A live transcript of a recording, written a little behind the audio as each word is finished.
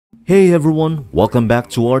Hey everyone, welcome back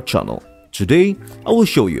to our channel. Today, I will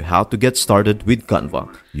show you how to get started with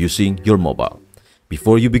Canva using your mobile.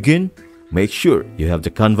 Before you begin, make sure you have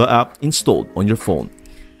the Canva app installed on your phone.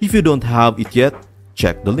 If you don't have it yet,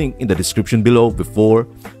 check the link in the description below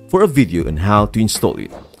for a video on how to install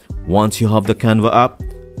it. Once you have the Canva app,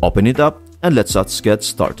 open it up and let's get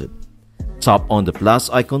started. Tap on the plus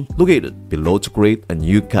icon located below to create a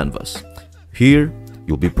new canvas. Here,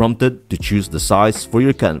 you'll be prompted to choose the size for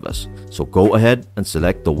your canvas, so go ahead and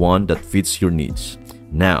select the one that fits your needs.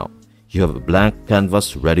 Now, you have a blank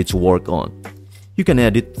canvas ready to work on. You can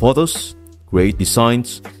edit photos, create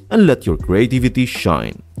designs, and let your creativity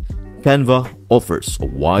shine. Canva offers a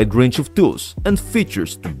wide range of tools and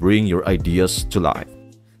features to bring your ideas to life.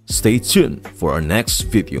 Stay tuned for our next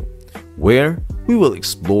video, where we will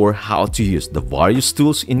explore how to use the various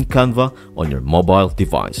tools in Canva on your mobile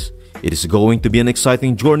device. It is going to be an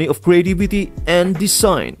exciting journey of creativity and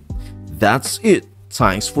design. That's it.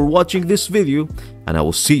 Thanks for watching this video, and I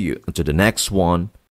will see you until the next one.